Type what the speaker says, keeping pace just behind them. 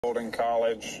In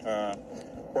college,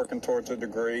 working towards a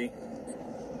degree,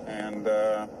 and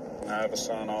I have a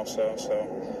son also,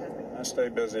 so I stay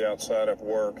busy outside of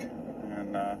work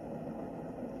and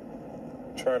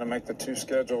try to make the two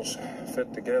schedules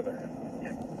fit together.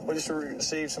 We just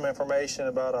received some information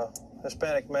about a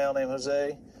Hispanic male named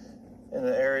Jose in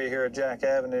the area here at Jack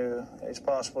Avenue. He's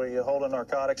possibly holding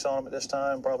narcotics on him at this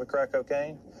time, probably crack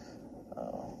cocaine.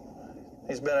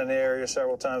 He's been in the area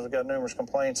several times. We've got numerous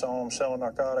complaints on him selling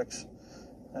narcotics,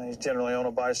 and he's generally on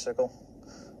a bicycle.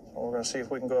 So we're going to see if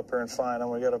we can go up here and find him.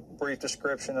 We got a brief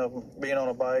description of him being on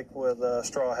a bike with a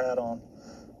straw hat on.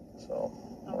 So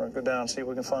we're going to go down and see if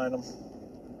we can find him.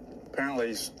 Apparently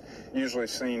he's usually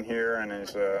seen here, and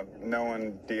he's a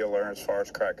known dealer as far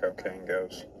as crack cocaine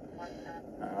goes.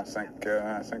 I think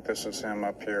this is him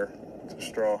up here with a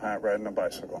straw hat riding a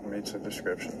bicycle. Meets the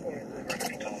description.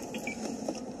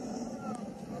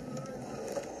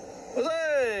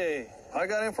 Jose, I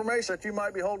got information that you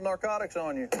might be holding narcotics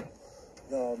on you.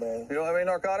 No, man. You don't have any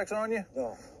narcotics on you?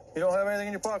 No. You don't have anything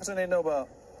in your pockets I need to know about?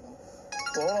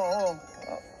 Well, hold on.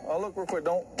 I'll look real quick.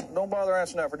 Don't bother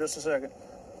answering that for just a second.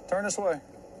 Turn this way.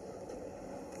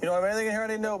 You don't have anything in here I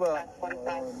need to know about?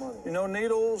 You know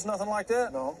needles, nothing like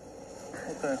that? No.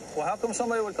 Okay. Well, how come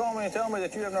somebody would call me and tell me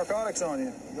that you have narcotics on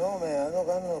you? No, man. I don't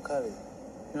got no narcotics.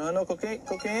 You don't have no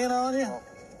cocaine on you? No.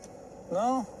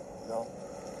 No? No.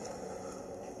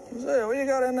 Jose, what you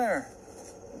got in there?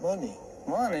 Money.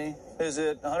 Money? Is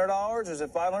it $100? Is it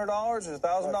 $500? Is it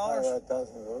 $1,000?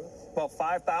 $5,000. About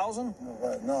 5,000?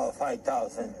 No,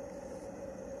 5,000.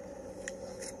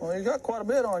 Well, you got quite a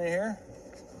bit on you here.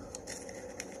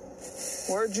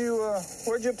 Where'd you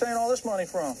obtain all this money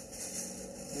from?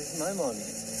 This is my money.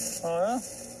 Oh,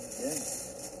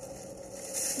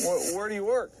 yeah? Yeah. Where do you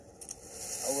work?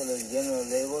 I was a general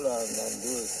labor and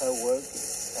do side work.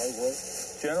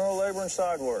 General labor and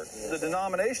side work. Yeah. The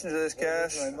denominations of this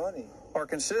cash my money. are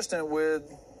consistent with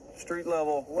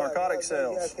street-level narcotic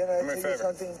sales. Can I Do me a tell you favor.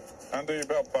 something? Undo your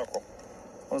belt buckle.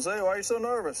 Mm-hmm. Jose, why are you so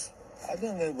nervous? I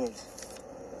don't know.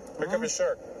 Pick up your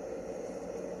shirt.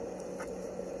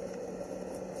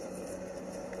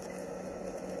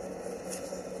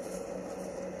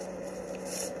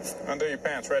 Undo your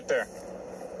pants right there.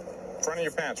 Front of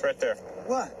your pants right there.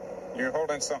 What? You're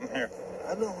holding something here.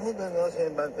 I don't hold nothing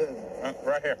in my pants.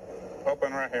 Right here.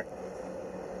 Open right here.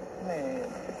 Man.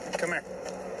 Come here.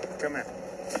 Come here.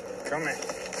 Come here.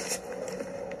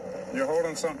 You're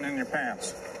holding something in your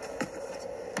pants.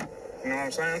 You know what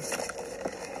I'm saying?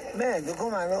 Man, you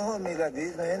come on, don't hold me like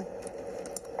this, man.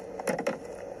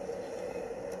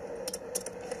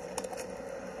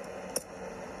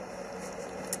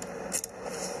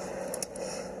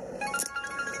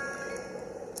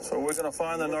 So we're going to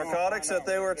find the narcotics that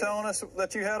they were telling us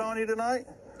that you had on you tonight?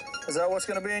 Is that what's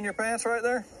going to be in your pants right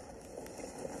there?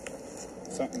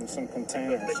 Something, some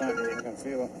container or something. You can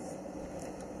feel it.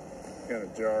 Got a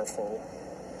jar full.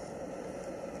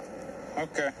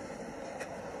 Okay.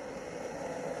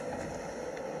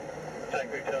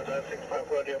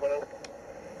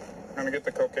 I'm gonna get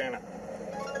the cocaine.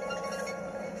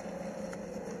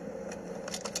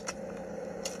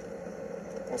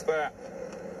 What's that?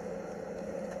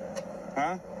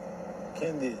 Huh?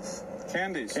 Candies.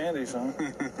 Candies. Candies, huh?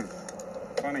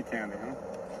 Funny candy, huh?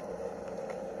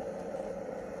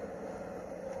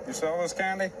 You sell this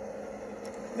candy?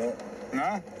 No,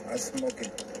 No? I smoke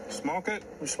it. Smoke it?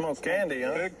 You smoke candy,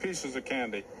 huh? Big pieces of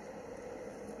candy.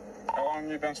 How long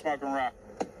you been smoking rock?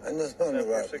 I don't smoke the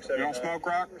rock. You don't smoke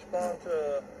rock? Respond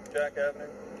to Jack Avenue.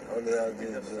 Only I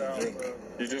do drink.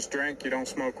 You just drink, you don't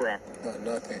smoke rock? No,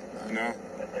 nothing. No?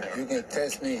 You can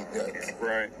test me.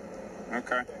 Right.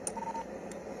 Okay.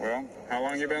 Well, how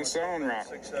long you been selling rock?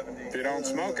 670. If you don't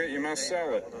smoke it, you must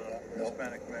sell it.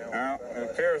 Hispanic male. Well,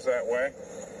 it appears that way.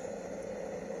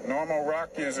 Normal rock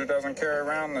user doesn't carry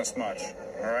around this much.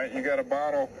 All right, you got a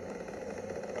bottle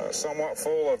somewhat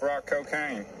full of rock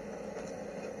cocaine.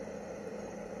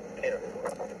 A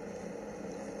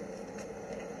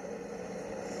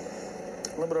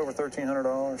little bit over $1,300.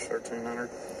 1,300.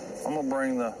 I'm gonna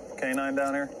bring the K9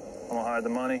 down here. I'm gonna hide the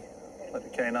money. Let the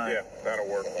K9. Yeah, that'll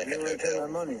work. You want to take my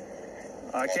money?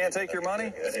 I can't take your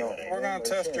money? No. We're gonna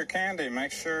test your candy.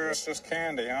 Make sure it's just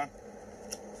candy, huh?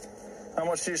 How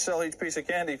much do you sell each piece of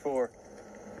candy for?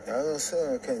 I don't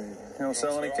sell candy. You don't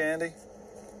sell any sell? candy?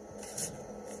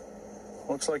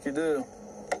 Looks like you do.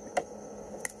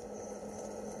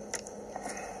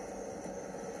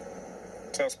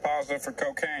 Test positive for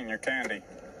cocaine, your candy.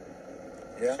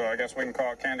 Yeah? So I guess we can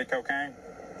call it candy cocaine?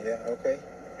 Yeah, okay.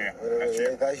 Yeah, that's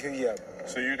you. That's you, yeah.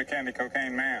 So you're the candy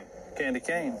cocaine man. Candy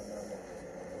cane.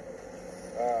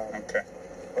 Okay.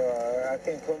 I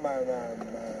can put my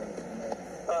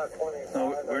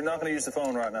No, we're not going to use the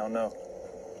phone right now, no.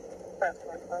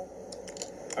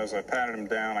 As I patted him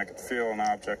down, I could feel an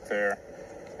object there.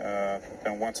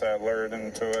 And once I alerted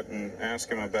him to it and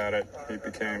asked him about it, he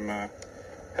became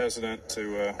hesitant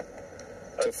to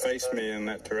face me in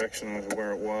that direction was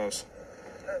where it was.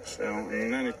 So,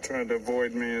 and then he tried to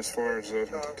avoid me as far as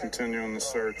continuing the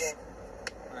search.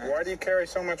 Why do you carry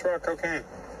so much rock cocaine?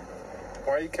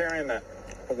 Why are you carrying that?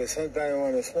 Because sometimes I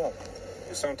want to smoke.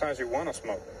 Sometimes you want to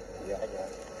smoke. Yeah.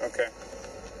 Okay.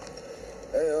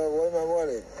 Hey, where's my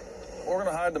wallet? We're going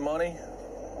to hide the money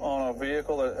on a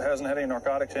vehicle that hasn't had any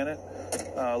narcotics in it.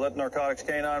 Let narcotics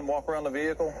canine walk around the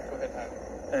vehicle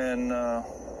and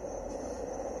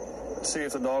see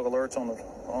if the dog alerts on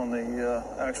the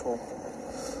actual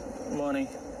money.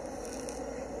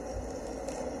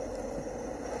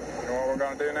 You know what we're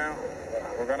going to do now?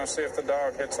 We're going to see if the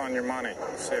dog hits on your money.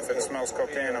 See if it smells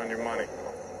cocaine on your money.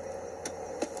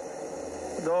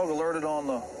 The dog alerted on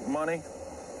the money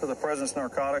to the presence of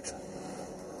narcotics.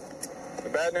 The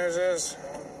bad news is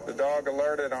the dog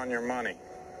alerted on your money.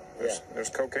 There's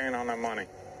cocaine on that money.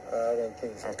 I don't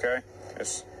think so. Okay?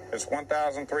 It's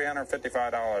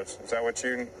 $1,355. Is that what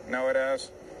you know it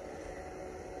as?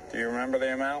 Do you remember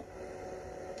the amount?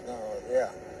 No,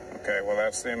 yeah. Okay, well,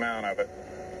 that's the amount of it.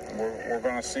 We're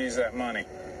going to seize that money,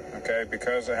 okay,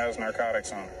 because it has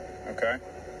narcotics on it, okay?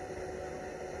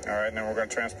 All right, and then we're going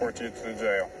to transport you to the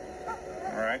jail,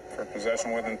 all right, for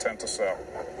possession with intent to sell.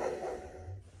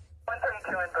 132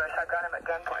 in Bush. I've got him at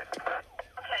gunpoint.